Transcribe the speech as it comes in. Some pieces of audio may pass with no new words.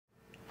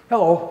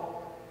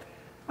Hello,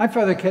 I'm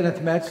Father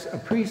Kenneth Metz, a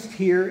priest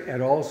here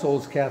at All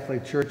Souls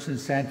Catholic Church in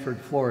Sanford,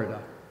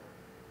 Florida.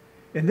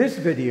 In this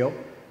video,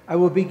 I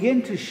will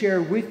begin to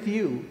share with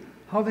you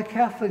how the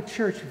Catholic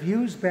Church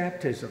views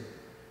baptism,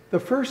 the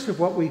first of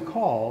what we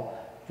call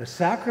the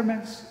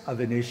sacraments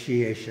of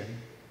initiation.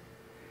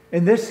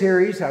 In this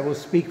series, I will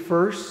speak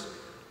first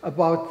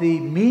about the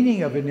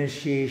meaning of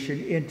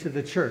initiation into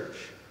the Church,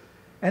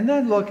 and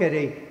then look at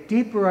a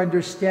deeper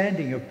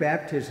understanding of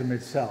baptism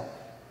itself.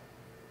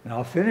 And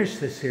I'll finish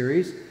this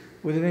series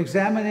with an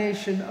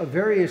examination of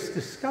various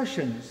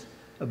discussions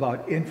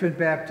about infant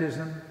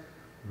baptism,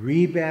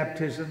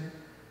 rebaptism,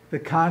 the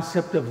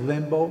concept of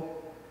limbo,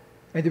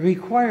 and the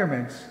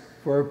requirements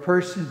for a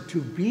person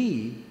to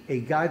be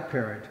a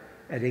godparent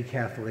at a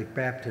Catholic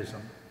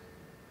baptism.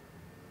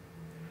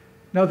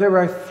 Now, there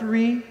are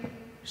three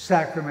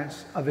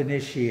sacraments of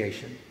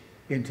initiation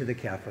into the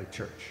Catholic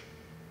Church: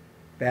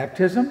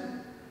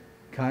 baptism,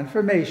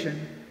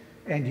 confirmation,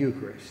 and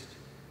Eucharist.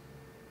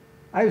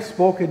 I've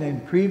spoken in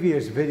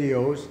previous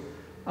videos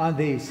on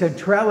the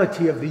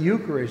centrality of the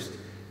Eucharist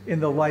in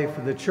the life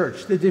of the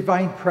Church, the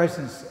divine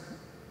presence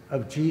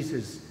of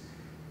Jesus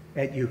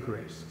at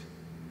Eucharist.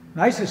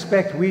 And I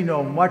suspect we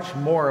know much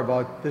more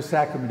about the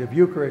sacrament of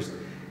Eucharist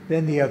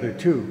than the other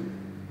two.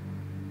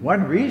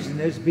 One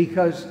reason is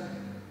because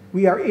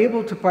we are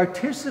able to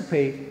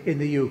participate in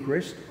the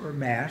Eucharist or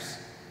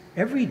Mass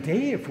every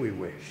day if we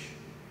wish,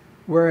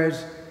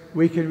 whereas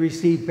we can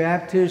receive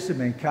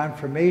baptism and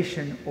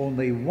confirmation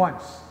only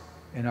once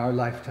in our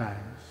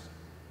lifetimes.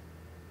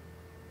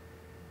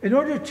 In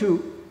order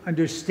to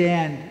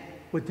understand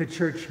what the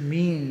Church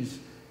means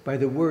by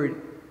the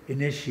word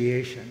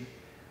initiation,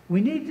 we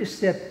need to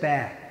step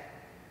back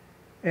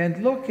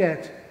and look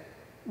at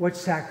what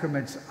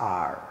sacraments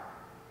are.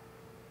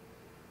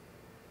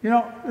 You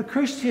know, the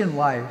Christian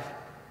life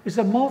is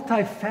a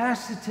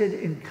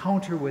multifaceted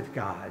encounter with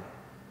God.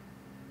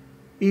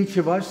 Each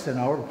of us in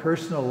our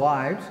personal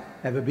lives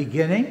have a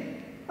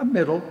beginning, a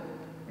middle,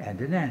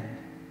 and an end.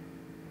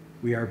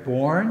 We are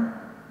born,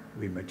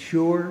 we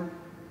mature,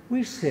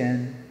 we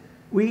sin,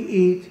 we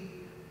eat,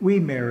 we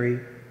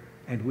marry,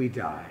 and we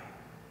die.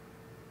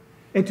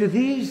 And to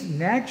these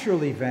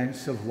natural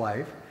events of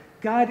life,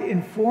 God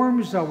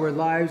informs our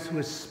lives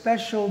with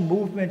special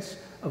movements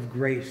of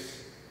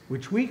grace,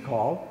 which we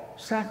call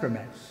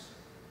sacraments.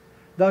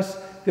 Thus,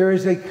 there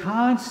is a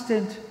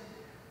constant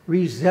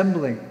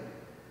resembling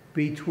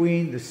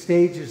between the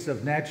stages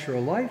of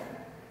natural life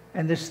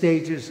and the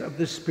stages of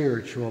the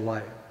spiritual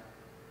life.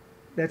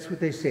 That's what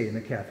they say in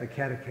the Catholic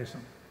Catechism.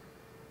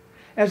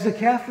 As the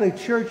Catholic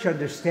Church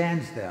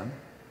understands them,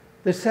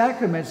 the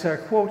sacraments are,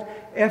 quote,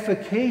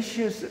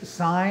 efficacious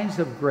signs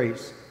of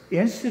grace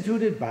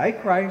instituted by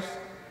Christ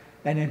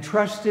and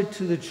entrusted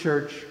to the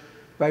Church,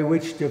 by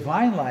which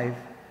divine life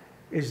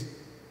is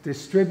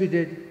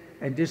distributed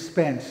and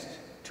dispensed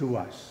to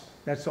us.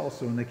 That's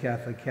also in the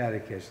Catholic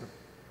Catechism.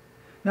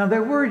 Now,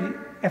 the word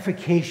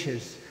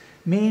efficacious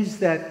means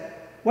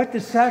that what the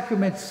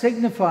sacrament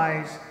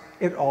signifies,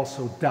 it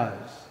also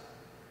does.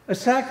 A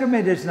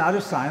sacrament is not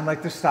a sign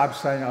like the stop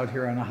sign out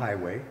here on a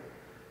highway.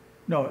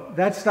 No,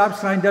 that stop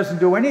sign doesn't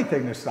do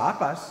anything to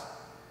stop us.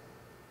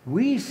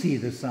 We see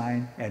the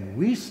sign and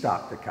we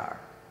stop the car.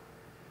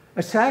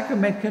 A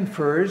sacrament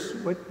confers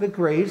with the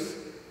grace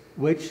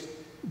which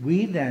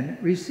we then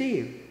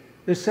receive.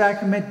 The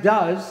sacrament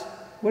does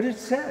what it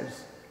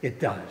says it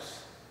does.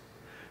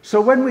 So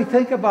when we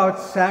think about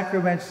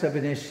sacraments of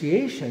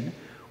initiation,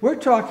 we're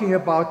talking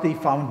about the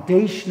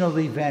foundational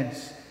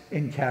events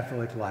in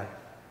Catholic life.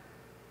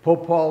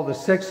 Pope Paul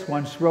VI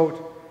once wrote,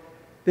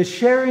 "The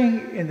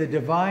sharing in the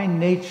divine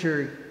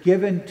nature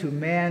given to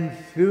man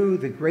through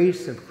the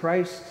grace of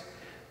Christ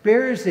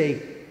bears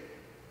a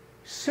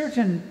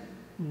certain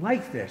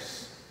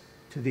likeness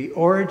to the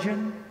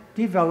origin,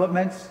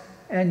 developments,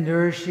 and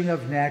nourishing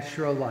of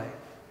natural life.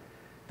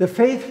 The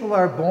faithful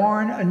are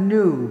born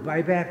anew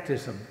by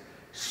baptism,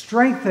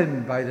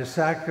 strengthened by the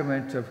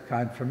sacrament of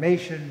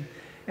confirmation,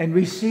 and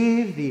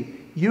receive the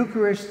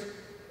Eucharist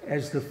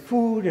as the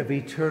food of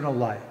eternal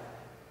life.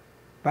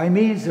 By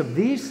means of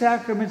these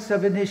sacraments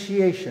of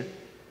initiation,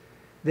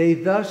 they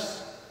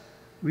thus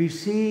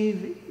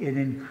receive in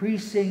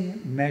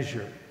increasing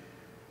measure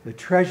the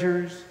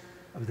treasures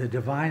of the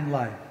divine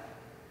life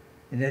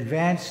and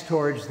advance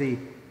towards the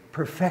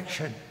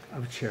perfection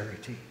of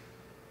charity."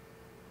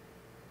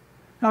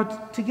 Now,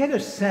 to get a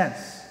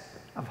sense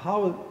of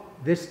how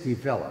this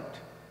developed,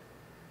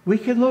 we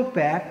can look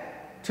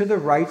back to the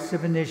rites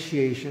of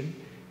initiation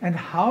and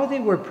how they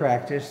were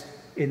practiced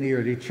in the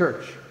early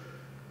church.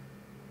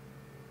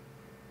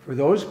 For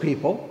those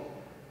people,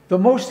 the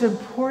most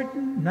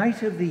important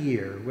night of the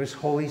year was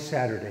Holy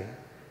Saturday,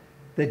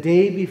 the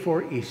day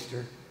before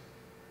Easter.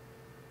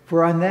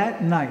 For on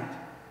that night,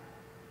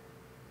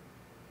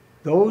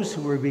 those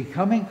who were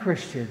becoming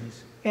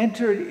Christians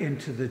entered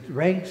into the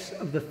ranks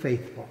of the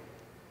faithful.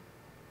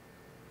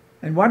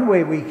 And one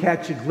way we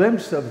catch a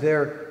glimpse of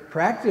their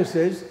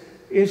practices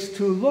is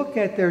to look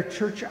at their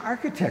church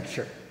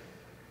architecture.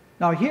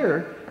 Now,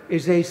 here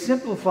is a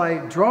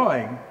simplified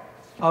drawing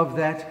of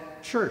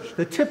that church,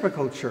 the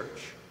typical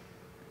church.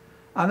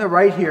 On the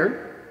right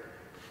here,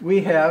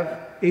 we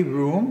have a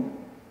room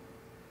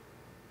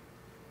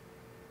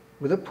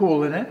with a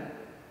pool in it,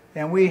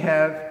 and we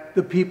have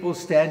the people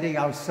standing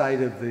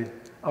outside of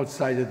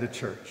the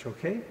church,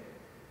 okay?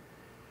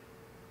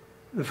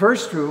 The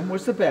first room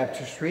was the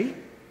baptistry.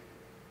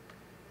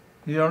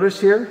 You notice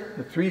here,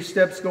 the 3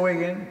 steps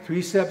going in,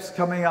 3 steps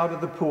coming out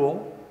of the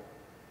pool.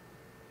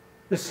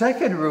 The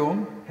second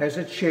room has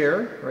a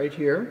chair right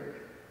here,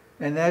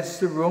 and that's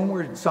the room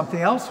where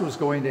something else was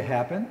going to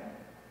happen.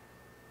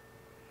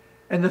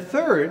 And the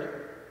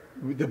third,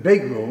 the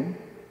big room,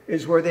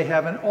 is where they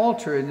have an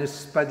altar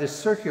by this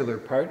circular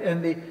part,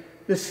 and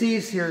the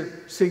C's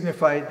here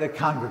signify the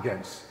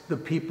congregants, the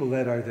people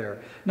that are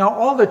there. Now,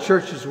 all the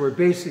churches were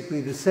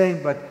basically the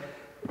same, but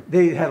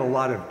they had a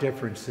lot of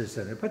differences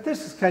in it. But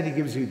this kind of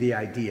gives you the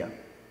idea.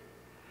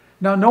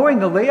 Now, knowing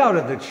the layout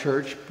of the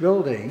church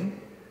building,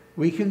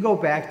 we can go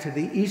back to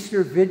the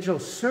Easter Vigil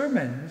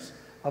sermons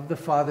of the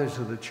fathers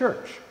of the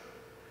church.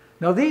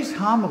 Now, these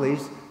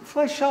homilies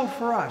flesh out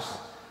for us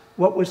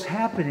what was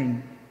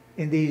happening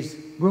in these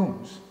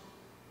rooms.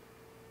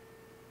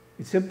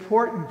 It's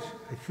important,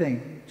 I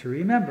think, to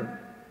remember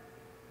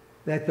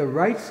that the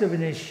rites of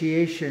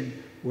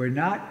initiation were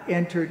not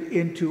entered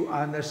into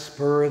on the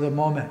spur of the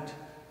moment.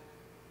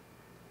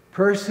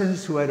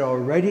 Persons who had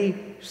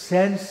already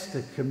sensed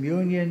the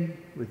communion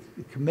with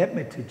the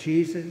commitment to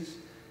Jesus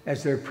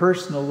as their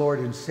personal Lord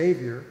and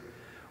Savior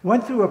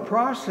went through a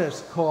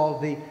process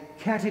called the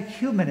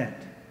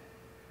catechumenate,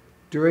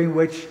 during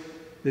which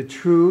the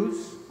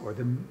truths or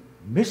the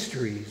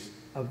mysteries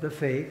of the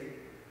faith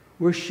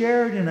were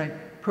shared in a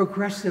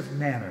progressive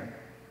manner,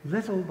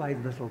 little by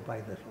little by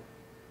little.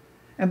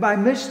 And by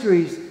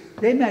mysteries,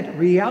 they meant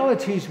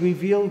realities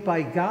revealed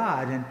by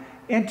God and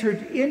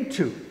entered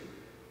into,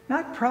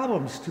 not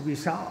problems to be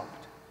solved.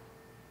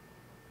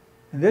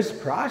 And this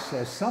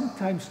process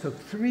sometimes took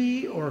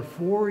 3 or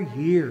 4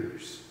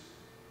 years.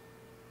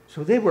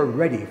 So they were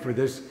ready for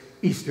this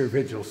Easter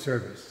Vigil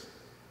service.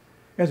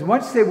 As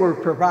once they were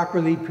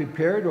properly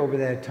prepared over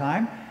that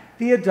time,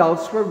 the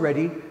adults were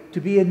ready to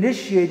be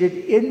initiated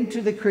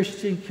into the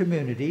Christian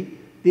community,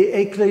 the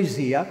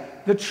ecclesia,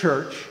 the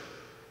church,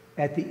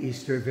 at the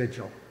Easter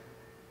Vigil.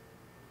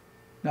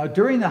 Now,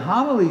 during the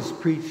homilies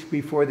preached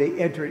before they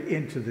entered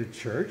into the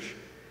church,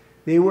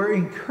 they were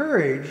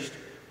encouraged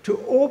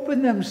to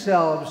open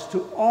themselves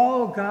to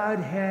all God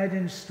had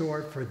in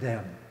store for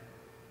them.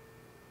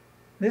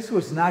 This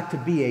was not to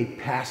be a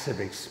passive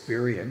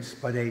experience,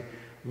 but a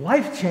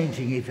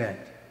life-changing event,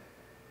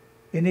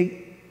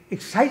 an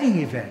exciting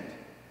event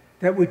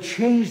that would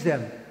change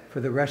them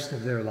for the rest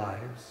of their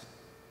lives.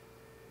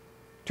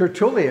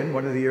 Tertullian,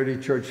 one of the early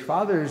church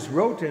fathers,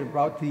 wrote in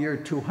about the year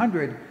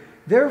 200,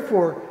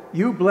 "Therefore,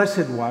 you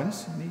blessed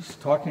ones," and he's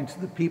talking to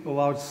the people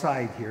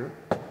outside here,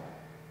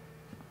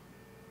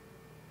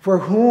 "for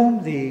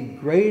whom the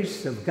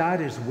grace of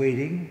God is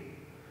waiting,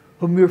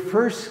 whom you're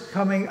first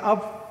coming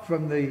up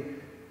from the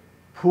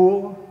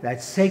pool,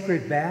 that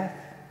sacred bath,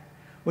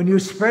 when you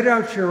spread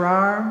out your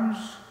arms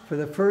for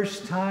the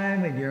first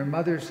time in your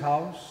mother's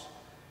house,"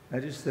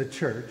 that is the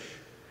church,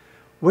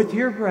 "with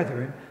your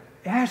brethren,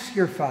 ask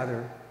your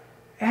Father,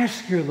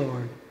 ask your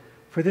Lord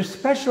for the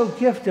special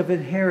gift of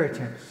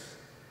inheritance,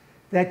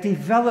 that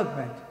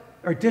development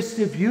or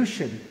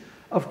distribution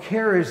of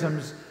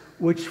charisms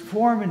which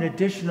form an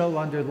additional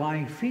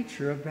underlying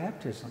feature of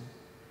baptism.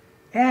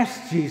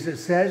 Ask,"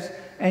 Jesus says,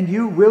 "and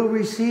you will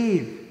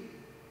receive.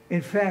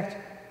 In fact,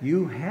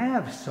 you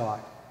have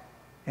sought,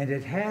 and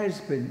it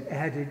has been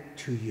added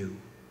to you."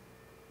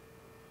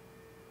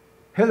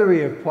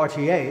 Hilary of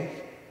Poitiers,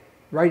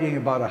 writing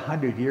about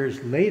 100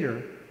 years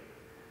later,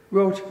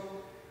 wrote,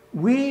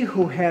 "We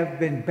who have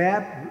been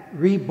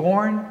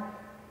reborn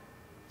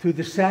through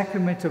the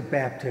sacrament of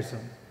baptism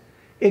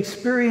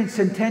experience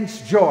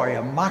intense joy,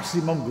 a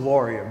maximum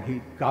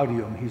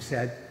gaudium, he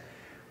said,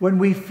 when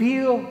we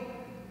feel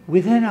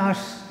within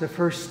us the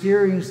first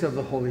stirrings of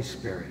the Holy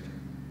Spirit."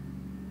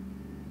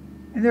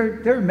 And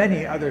there are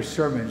many other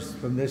sermons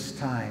from this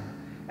time,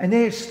 and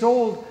they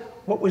extolled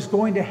what was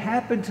going to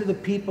happen to the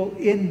people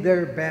in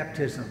their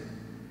baptism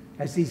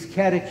as these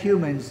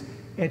catechumens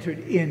entered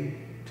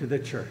into the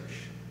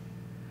church.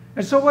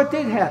 And so what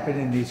did happen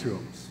in these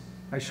rooms?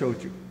 I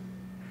showed you.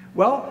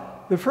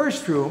 Well, the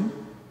first room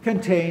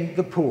contained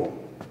the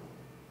pool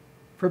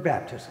for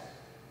baptism.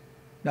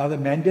 Now, the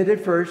men did it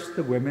first,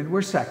 the women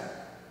were second.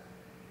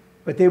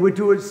 But they would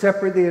do it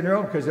separately in their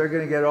own because they're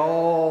going to get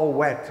all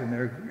wet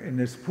in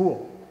this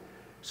pool.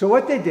 So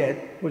what they did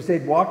was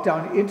they'd walk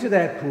down into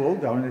that pool,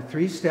 down the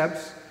 3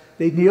 steps.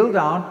 They'd kneel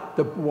down,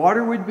 the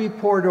water would be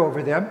poured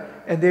over them,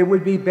 and they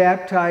would be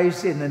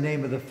baptized in the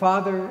name of the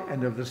Father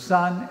and of the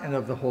Son and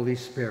of the Holy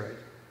Spirit.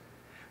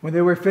 When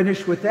they were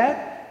finished with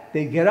that,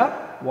 they'd get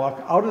up,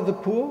 walk out of the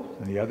pool,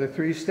 and the other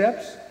 3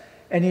 steps,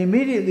 and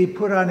immediately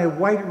put on a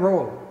white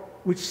robe,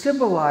 which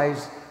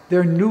symbolized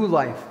their new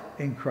life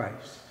in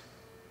Christ.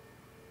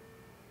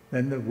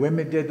 Then the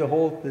women did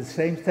the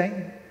same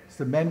thing.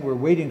 The men were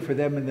waiting for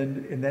them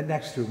in the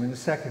next room, in the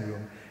second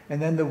room.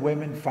 and then the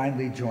women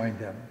finally joined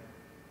them.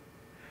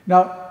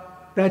 Now,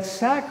 that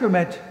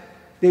sacrament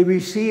they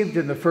received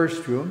in the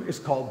first room is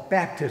called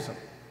baptism.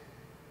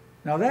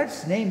 Now,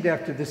 that's named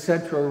after the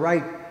central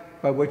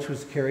rite by which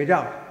was carried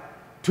out.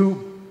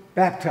 To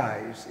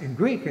baptize, in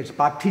Greek, it's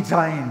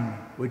baptizein,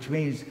 which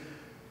means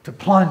to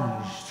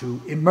plunge,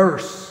 to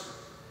immerse.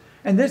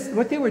 And this,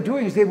 what they were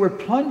doing is they were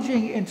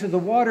plunging into the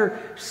water,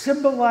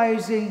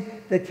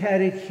 symbolizing the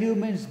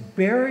catechumen's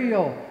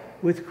burial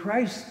with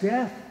Christ's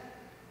death,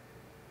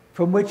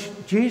 from which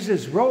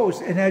Jesus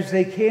rose. And as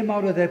they came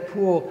out of that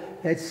pool,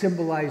 that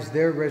symbolized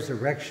their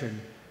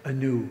resurrection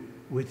anew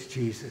with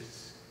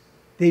Jesus.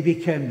 They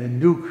became the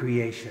new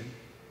creation.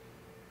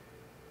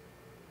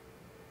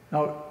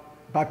 Now,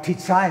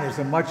 baptizein is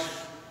a much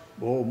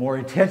more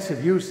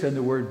intensive use than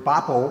the word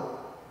bapo,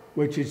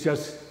 which is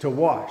just to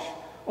wash.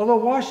 Although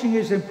washing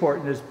is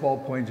important, as Paul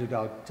pointed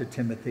out to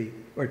Timothy,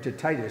 or to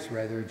Titus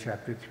rather, in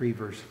chapter 3,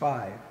 verse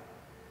 5.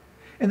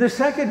 In the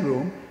second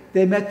room,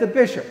 they met the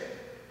bishop,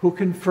 who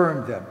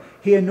confirmed them.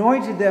 He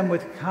anointed them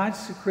with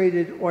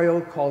consecrated oil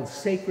called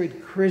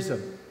sacred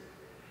chrism.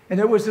 And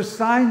it was a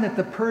sign that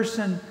the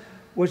person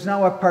was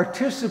now a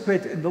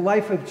participant in the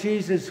life of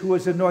Jesus, who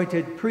was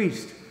anointed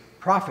priest,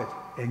 prophet,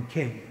 and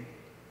king.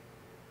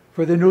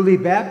 For the newly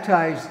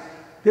baptized,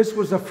 this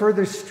was a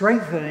further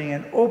strengthening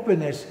and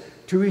openness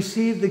to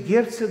receive the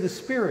gifts of the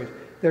Spirit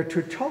that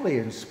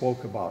Tertullian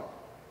spoke about,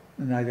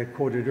 and I had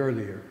quoted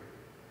earlier.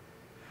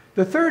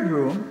 The third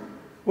room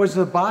was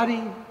the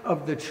body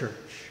of the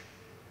church,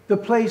 the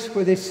place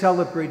where they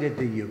celebrated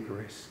the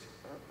Eucharist.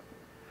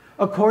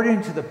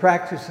 According to the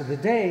practice of the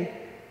day,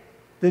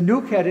 the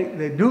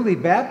newly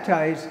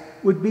baptized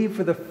would be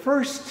for the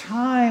first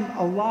time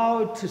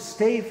allowed to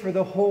stay for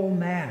the whole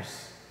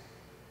Mass.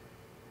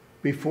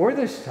 Before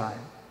this time,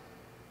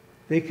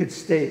 they could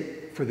stay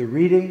for the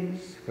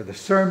readings, for the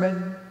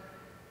sermon,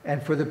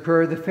 and for the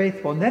prayer of the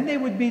faithful. And then they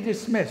would be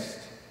dismissed,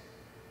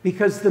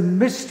 because the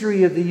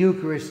mystery of the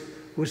Eucharist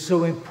was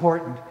so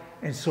important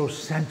and so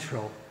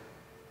central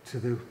to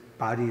the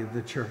body of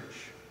the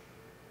church.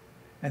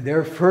 And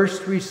their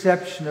first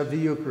reception of the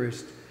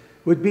Eucharist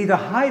would be the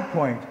high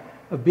point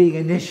of being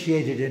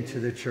initiated into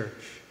the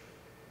church.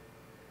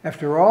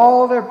 After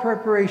all their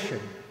preparation,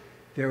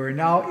 they were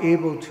now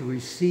able to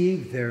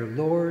receive their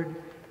Lord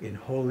in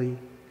Holy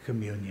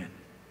Communion.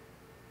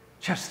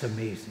 Just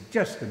amazing,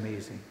 just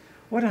amazing.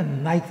 What a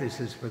night this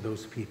is for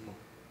those people.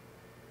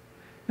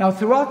 Now,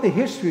 throughout the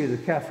history of the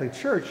Catholic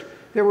Church,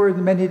 there were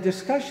many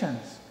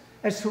discussions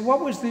as to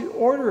what was the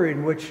order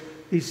in which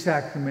these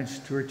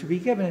sacraments were to be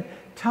given.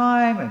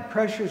 Time and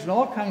pressures and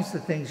all kinds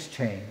of things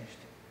changed.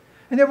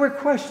 And there were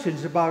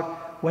questions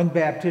about when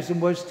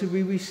baptism was to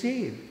be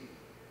received.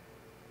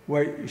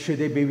 Should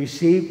they be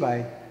received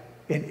by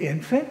an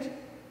infant,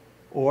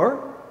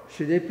 or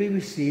should it be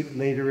received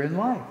later in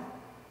life?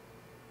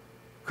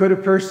 Could a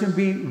person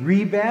be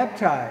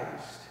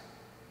rebaptized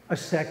a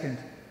second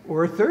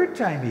or a third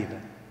time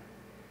even?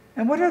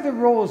 And what are the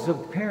roles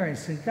of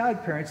parents and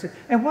godparents?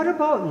 And what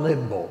about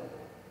limbo?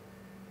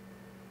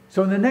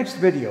 So in the next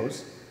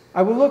videos,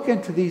 I will look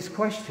into these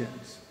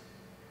questions.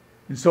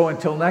 And so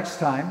until next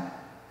time,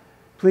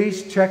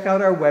 please check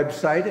out our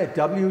website at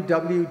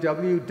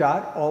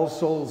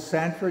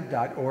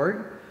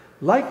www.allsoulsanford.org,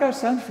 like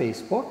us on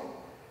Facebook,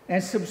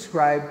 and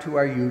subscribe to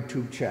our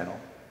YouTube channel.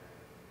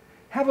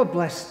 Have a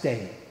blessed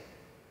day.